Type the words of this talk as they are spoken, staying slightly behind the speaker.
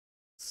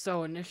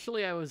So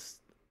initially I was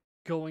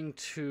going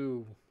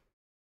to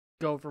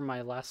go over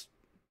my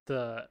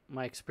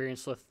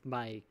experience with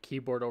my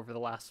keyboard over the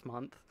last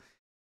month,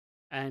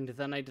 and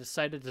then I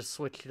decided to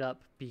switch it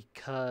up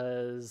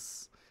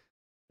because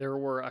there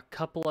were a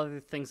couple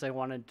other things I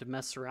wanted to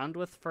mess around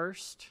with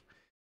first.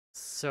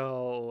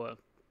 So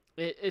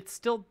it's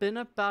still been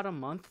about a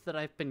month that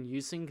I've been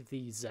using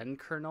the Zen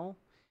kernel,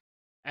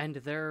 and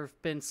there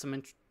have been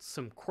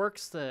some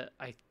quirks that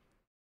I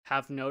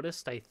have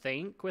noticed, I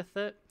think, with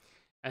it,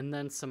 and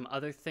then some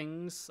other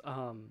things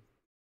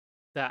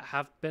that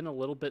have been a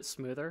little bit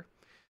smoother.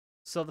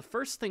 So the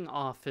first thing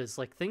off is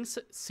like things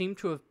seem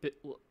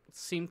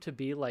to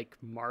be like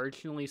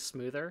marginally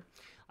smoother.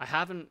 I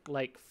haven't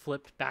like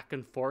flipped back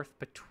and forth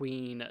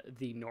between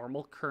the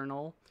normal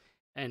kernel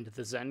and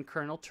the Zen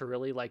kernel to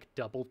really like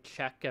double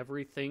check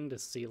everything to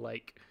see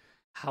like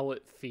how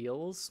it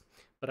feels.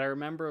 But I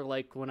remember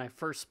like when I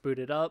first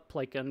booted up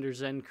like under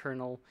Zen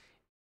kernel,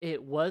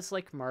 it was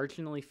like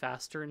marginally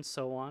faster and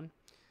so on.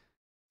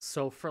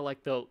 So for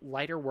like the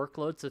lighter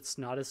workloads, it's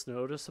not as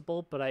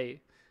noticeable, but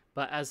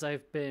as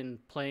I've been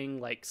playing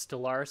like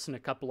Stellaris and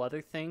a couple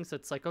other things,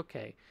 it's like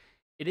okay,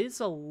 it is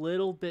a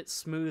little bit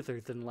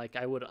smoother than like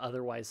I would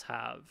otherwise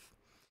have.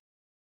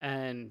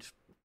 And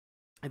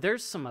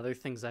there's some other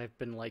things I've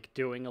been like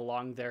doing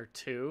along there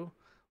too,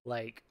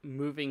 like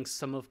moving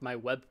some of my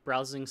web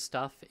browsing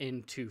stuff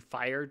into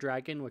Fire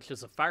Dragon, which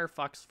is a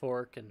Firefox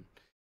fork and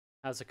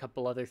has a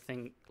couple other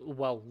things.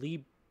 Well,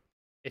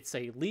 it's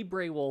a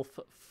LibreWolf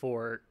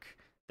fork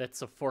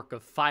that's a fork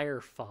of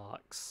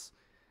Firefox,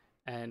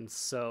 and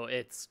so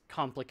it's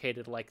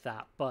complicated like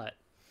that. But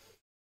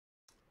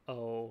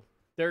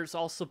there's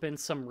also been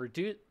some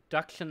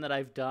reduction that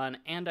I've done,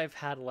 and I've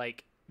had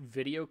like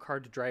video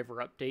card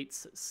driver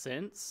updates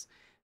since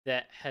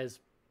that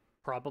has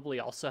probably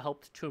also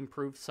helped to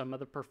improve some of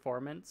the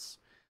performance.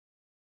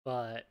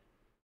 But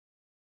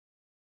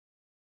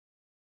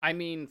I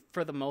mean,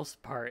 for the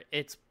most part,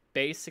 it's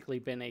basically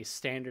been a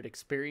standard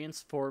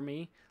experience for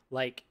me.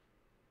 Like,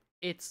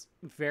 it's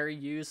very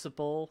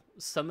usable.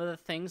 Some of the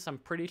things I'm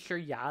pretty sure,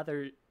 yeah,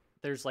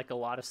 there's like a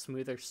lot of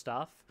smoother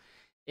stuff.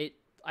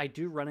 I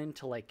do run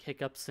into like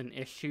hiccups and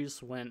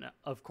issues when,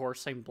 of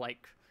course, I'm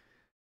like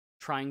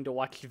trying to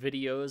watch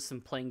videos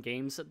and playing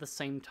games at the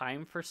same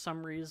time for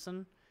some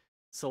reason.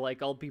 So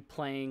like I'll be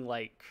playing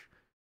like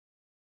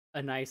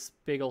a nice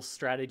big old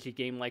strategy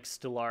game like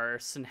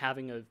Stellaris and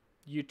having a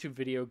YouTube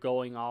video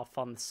going off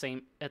on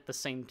at the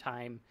same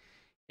time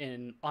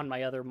on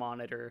my other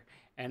monitor,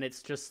 and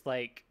it's just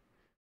like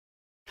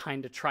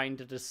kind of trying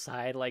to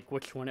decide like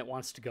which one it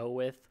wants to go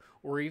with.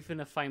 Or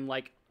even if I'm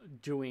like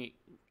doing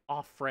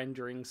off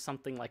rendering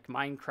something like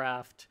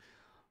Minecraft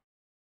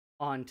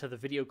onto the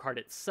video card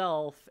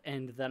itself,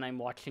 and then I'm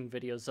watching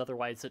videos,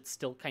 otherwise it's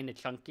still kind of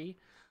chunky.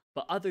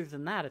 But other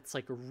than that, it's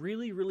like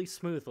really, really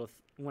smooth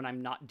when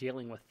I'm not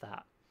dealing with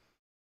that.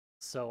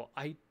 So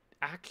I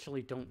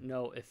actually don't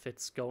know if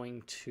it's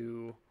going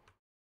to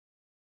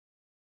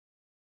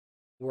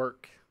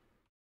work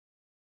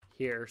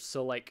here.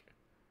 So like,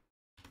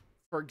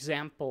 for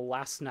example,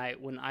 last night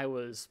when I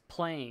was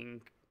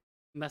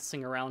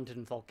messing around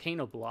in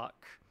Volcano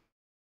Block,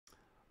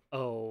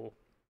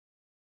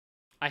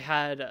 I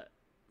had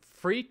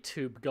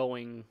FreeTube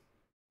going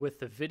with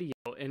the video,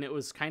 and it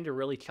was kind of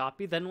really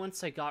choppy. Then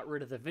once I got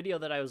rid of the video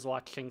that I was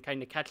watching,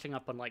 kind of catching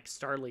up on like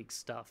Star League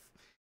stuff,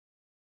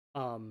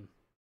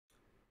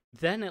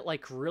 then it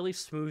like really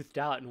smoothed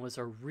out and was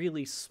a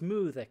really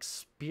smooth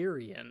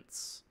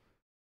experience.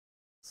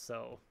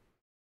 So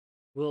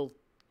we'll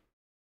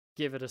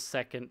give it a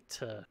second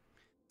to...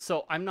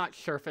 So I'm not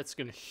sure if it's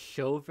going to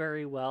show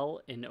very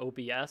well in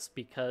OBS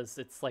because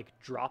it's like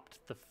dropped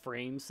the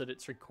frames that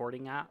it's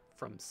recording at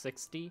from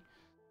 60.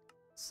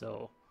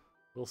 So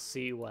we'll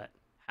see what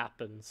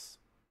happens.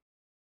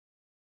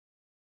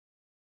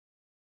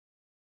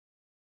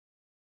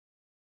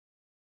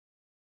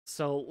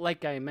 So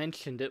like I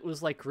mentioned, it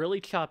was like really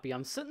choppy.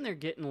 I'm sitting there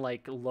getting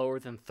like lower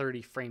than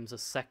 30 frames a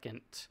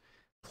second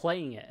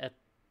playing it at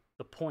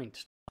the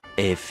point.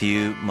 A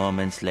few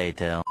moments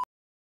later.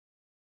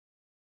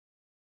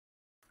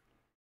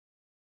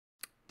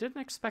 Didn't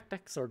expect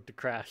Xorg to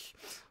crash.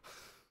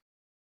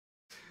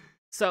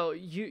 So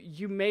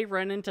you may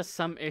run into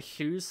some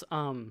issues.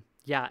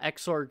 Yeah,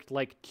 Xorg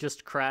like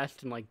just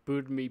crashed and like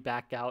booted me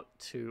back out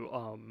to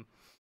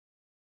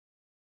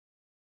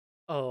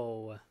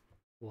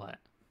what?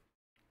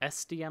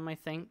 SDM, I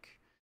think.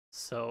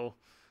 So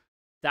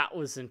that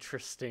was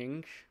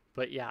interesting.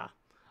 But yeah.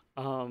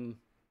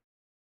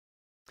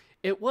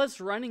 It was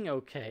running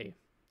okay.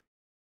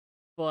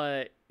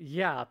 But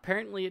yeah,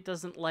 apparently it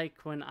doesn't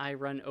like when I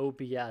run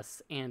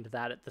OBS and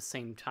that at the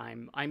same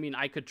time. I mean,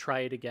 I could try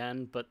it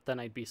again, but then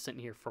I'd be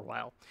sitting here for a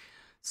while.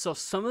 So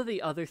some of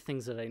the other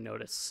things that I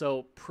noticed.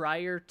 So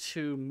prior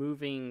to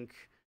moving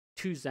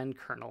to Zen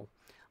kernel,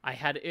 I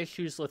had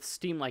issues with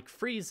Steam like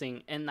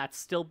freezing, and that's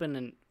still been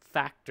a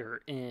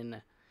factor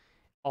in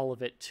all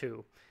of it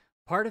too.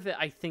 Part of it,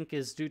 I think,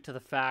 is due to the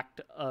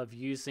fact of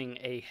using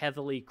a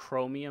heavily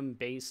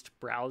Chromium-based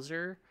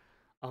browser.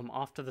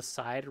 off to the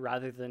side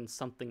rather than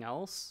something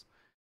else.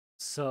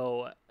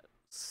 So,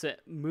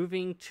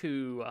 moving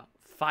to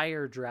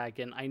Fire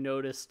Dragon, I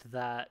noticed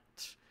that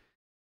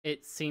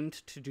it seemed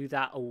to do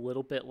that a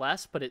little bit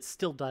less, but it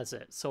still does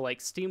it. So like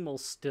Steam will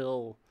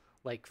still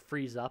like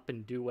freeze up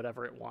and do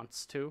whatever it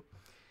wants to.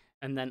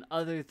 And then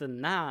other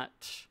than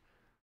that,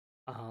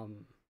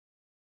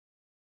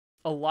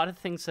 a lot of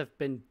things have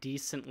been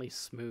decently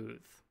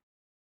smooth.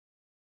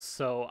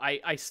 So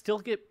I still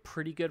get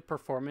pretty good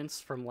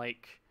performance from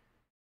like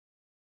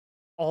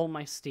all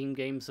my Steam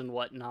games and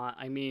whatnot.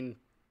 I mean,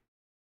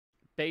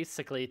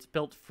 basically it's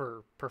built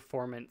for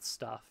performance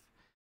stuff.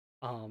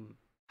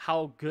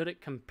 How good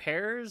it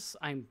compares,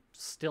 I'm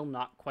still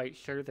not quite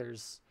sure.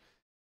 There's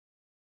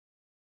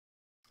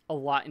a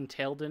lot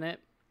entailed in it.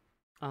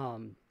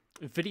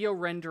 Video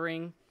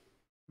rendering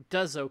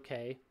does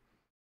okay.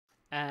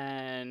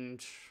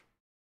 And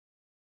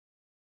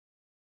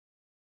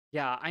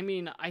yeah, I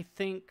mean, I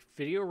think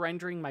video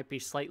rendering might be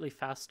slightly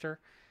faster.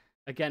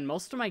 Again,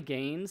 most of my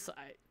gains,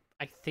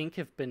 I think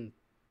have been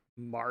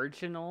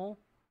marginal,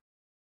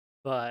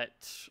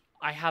 but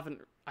I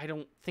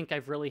don't think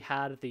I've really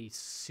had the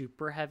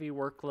super heavy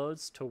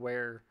workloads to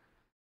where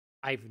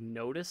I've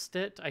noticed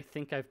it. I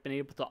think I've been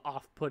able to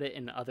off-put it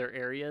in other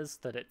areas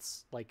that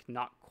it's like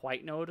not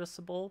quite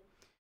noticeable.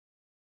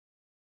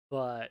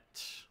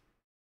 But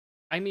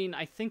I mean,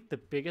 I think the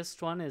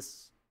biggest one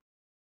is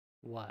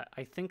what?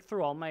 I think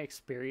through all my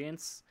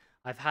experience,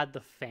 I've had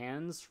the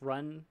fans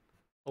run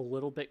a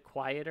little bit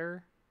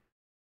quieter.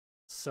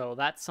 So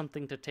that's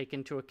something to take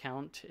into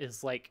account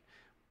is like,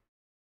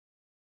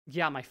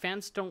 yeah, my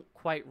fans don't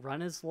quite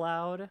run as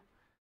loud.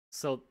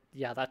 So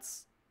yeah,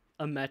 that's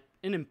an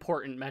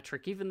important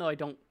metric, even though I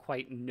don't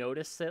quite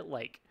notice it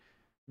like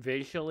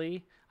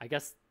visually. I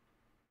guess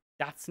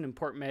that's an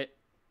important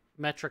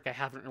metric I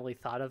haven't really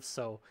thought of.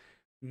 So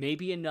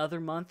maybe another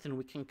month and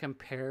we can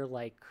compare,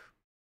 like,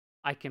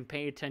 I can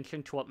pay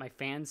attention to what my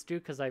fans do,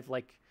 because I've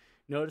like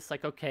noticed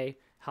like, okay,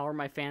 how are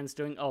my fans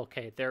doing? Oh,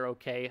 okay, they're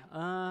okay.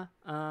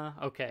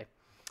 Okay.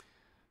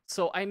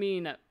 So I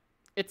mean,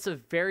 it's a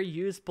very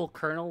usable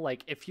kernel.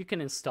 Like if you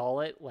can install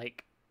it,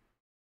 like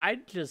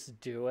I'd just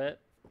do it,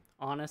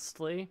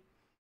 honestly,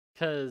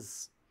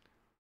 because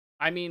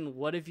I mean,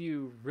 what have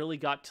you really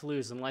got to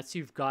lose unless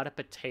you've got a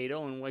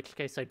potato, in which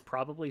case I'd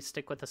probably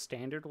stick with a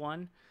standard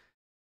one.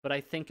 But I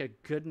think a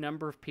good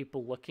number of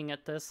people looking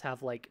at this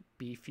have like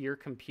beefier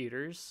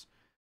computers.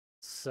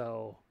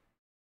 So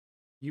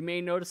you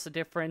may notice a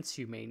difference,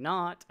 you may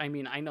not. I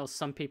mean, I know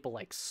some people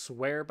like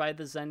swear by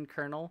the Zen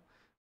kernel,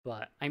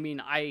 but I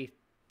mean,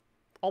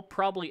 I'll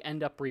probably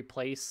end up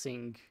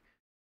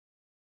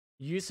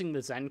using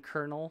the Zen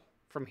kernel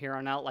from here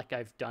on out, like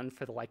I've done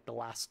for the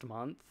last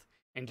month,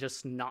 and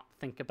just not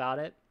think about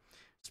it.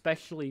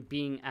 Especially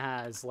being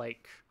as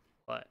like,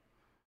 what?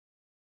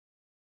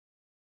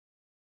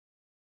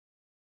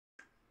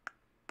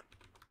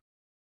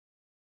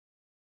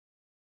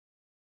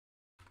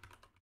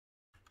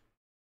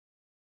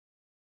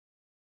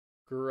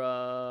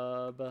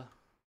 Grub.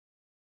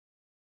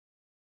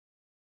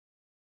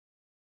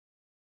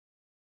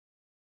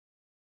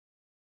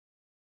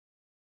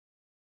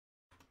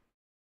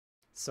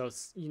 So,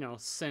 you know,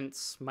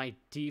 since my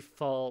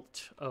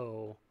default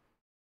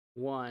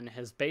 1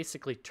 has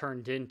basically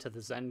turned into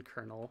the Zen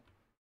kernel,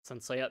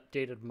 since I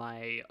updated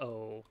my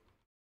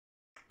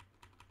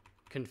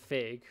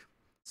config.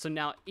 So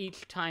now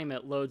each time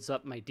it loads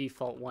up my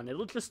default 1,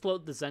 it'll just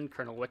load the Zen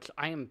kernel, which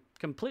I am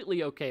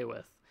completely okay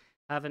with.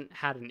 Haven't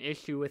had an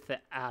issue with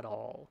it at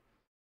all.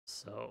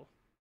 So,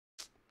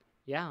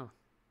 yeah.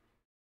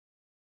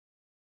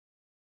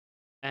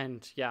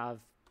 And yeah,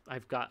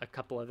 I've got a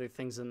couple other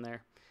things in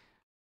there.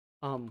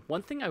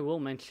 One thing I will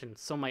mention,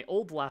 so my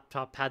old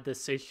laptop had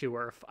this issue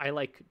where if I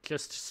like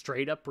just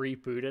straight up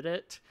rebooted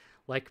it,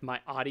 like my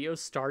audio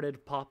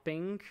started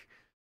popping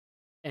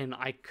and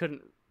I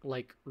couldn't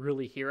like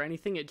really hear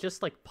anything. It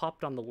just like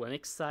popped on the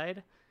Linux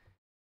side.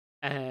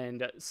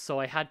 And so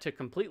I had to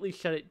completely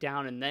shut it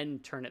down and then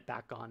turn it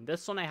back on.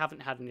 This one I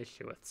haven't had an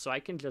issue with, so I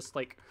can just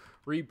like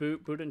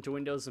boot into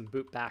Windows and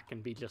boot back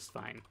and be just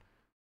fine.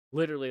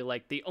 Literally,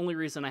 like the only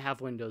reason I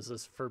have Windows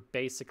is for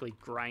basically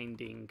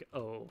grinding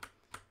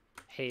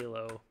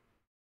Halo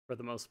for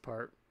the most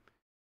part.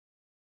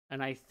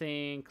 And I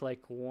think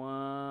like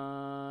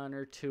 1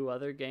 or 2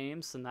 other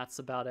games, and that's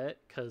about it,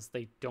 because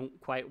they don't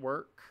quite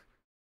work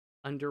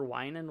under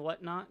Wine and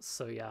whatnot.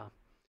 So yeah.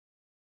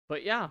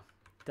 But yeah,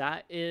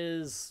 that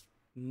is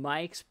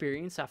my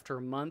experience after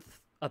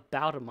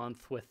about a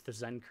month with the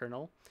Zen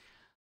kernel.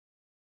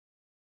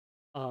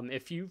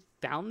 If you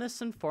found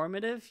this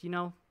informative, you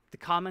know, the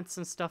comments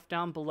and stuff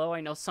down below.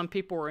 I know some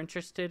people were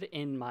interested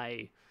in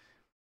my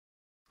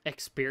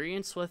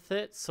experience with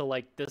it. So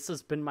like this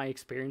has been my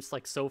experience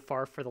like so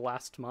far for the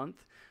last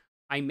month.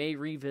 I may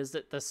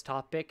revisit this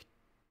topic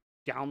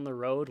down the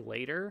road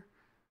later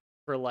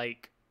for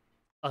like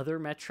other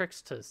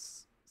metrics to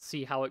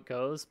see how it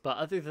goes. But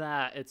other than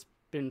that, it's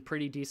been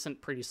pretty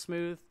decent, pretty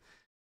smooth.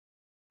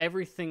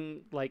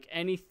 Everything, like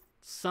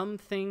some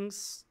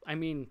things, I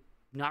mean,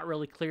 not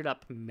really cleared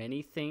up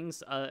many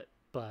things,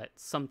 but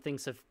some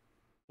things have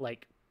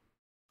like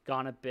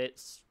gone a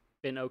bit,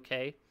 been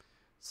okay.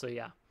 So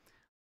yeah,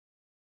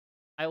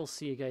 I will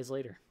see you guys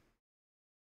later.